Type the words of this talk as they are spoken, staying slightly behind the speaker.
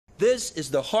This is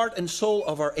the heart and soul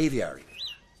of our aviary.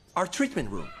 Our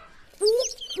treatment room.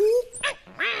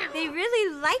 They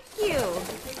really like you.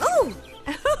 Oh,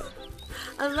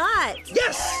 a lot.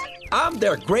 Yes! I'm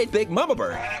their great big mama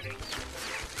bird.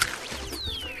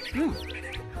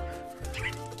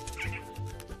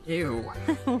 Ew.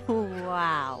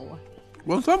 Wow.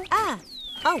 Want some?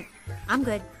 Oh, I'm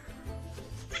good.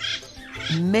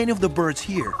 Many of the birds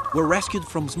here were rescued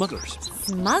from smugglers.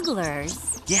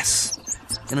 Smugglers? Yes.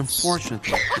 And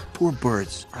unfortunately, the poor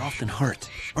birds are often hurt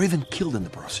or even killed in the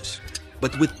process.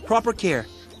 But with proper care,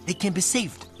 they can be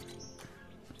saved.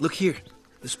 Look here.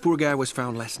 This poor guy was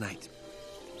found last night.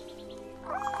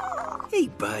 Hey,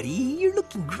 buddy, you're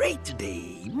looking great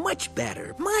today. Much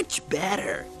better, much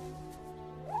better.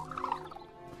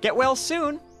 Get well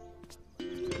soon.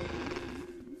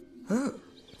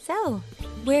 So,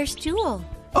 where's Jewel?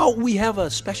 Oh, we have a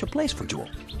special place for Jewel.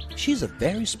 She's a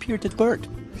very spirited bird.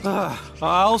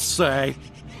 I'll say.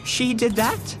 She did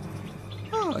that?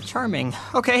 Oh, charming.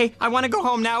 Okay, I want to go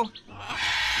home now.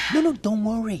 No, don't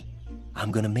worry.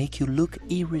 I'm gonna make you look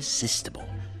irresistible.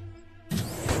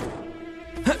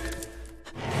 Help!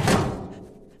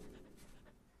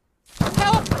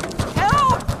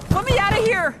 Help! Let me out of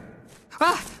here!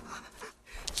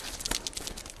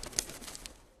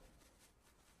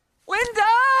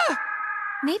 Linda!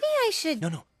 Maybe I should...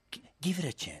 No, give it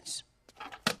a chance.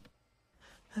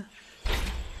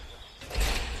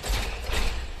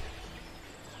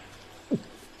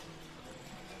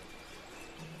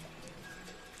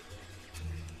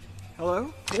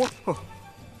 Hello? Whoa.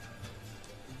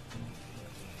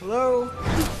 Hello?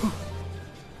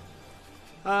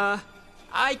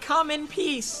 I come in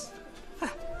peace.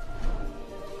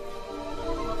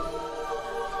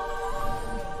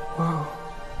 Whoa,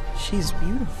 she's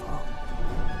beautiful.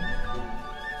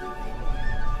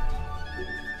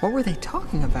 What were they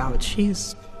talking about?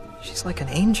 She's like an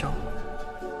angel.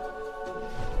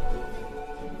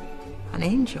 An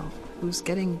angel who's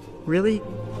getting really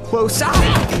close.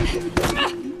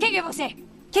 ¿Qué es você?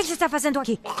 ¿Qué se está fazendo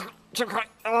aqui?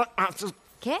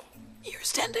 ¿Qué? You're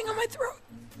standing on my throat.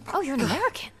 Oh, you're an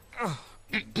American.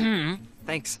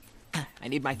 Thanks. I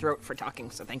need my throat for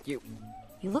talking, so thank you.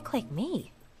 You look like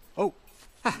me. Oh,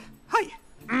 hi.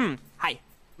 Hi.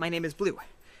 My name is Blue.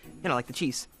 You know, like the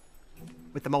cheese.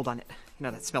 With the mold on it. You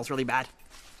know, that smells really bad.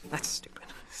 That's stupid.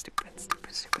 Stupid.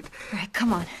 All right,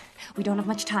 come on. We don't have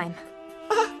much time.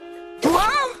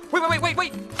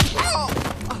 Wait. Oh!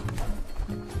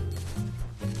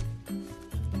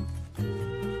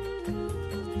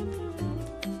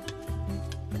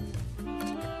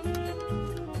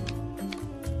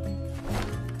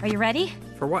 Are you ready?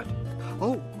 For what?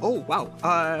 Oh,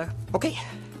 wow. Okay.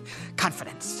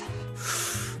 Confidence.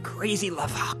 Crazy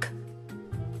love hawk.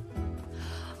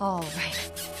 All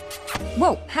right.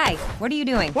 Whoa, hi. What are you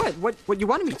doing? What you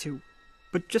wanted me to?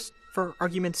 But just for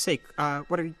argument's sake,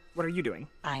 what are you doing?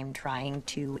 I'm trying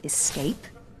to escape.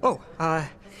 Oh,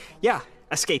 yeah,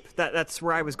 escape. That's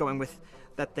where I was going with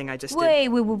that thing I just did.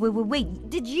 Wait.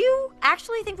 Did you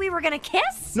actually think we were gonna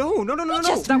kiss? No.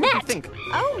 Just that met. what you think.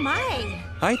 Oh my.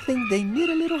 I think they need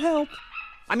a little help.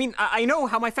 I mean, I know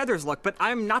how my feathers look, but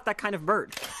I'm not that kind of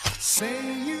bird.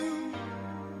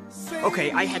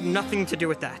 Okay, I had nothing to do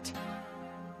with that.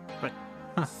 But,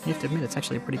 you have to admit, it's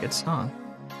actually a pretty good song.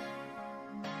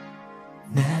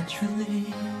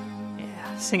 Naturally.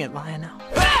 Yeah, sing it, Lionel.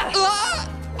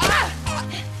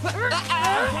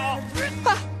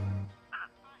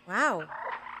 Wow,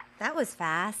 that was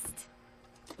fast.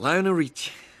 Lionel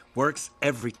Rich works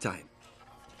every time.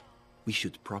 We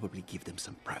should probably give them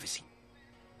some privacy.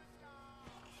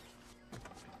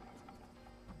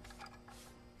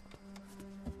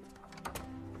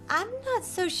 I'm not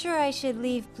so sure I should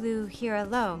leave Blue here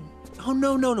alone. Oh,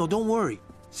 no, don't worry.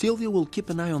 Sylvia will keep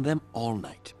an eye on them all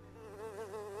night.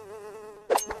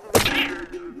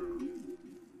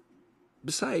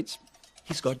 Besides,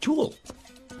 he's got Jewel.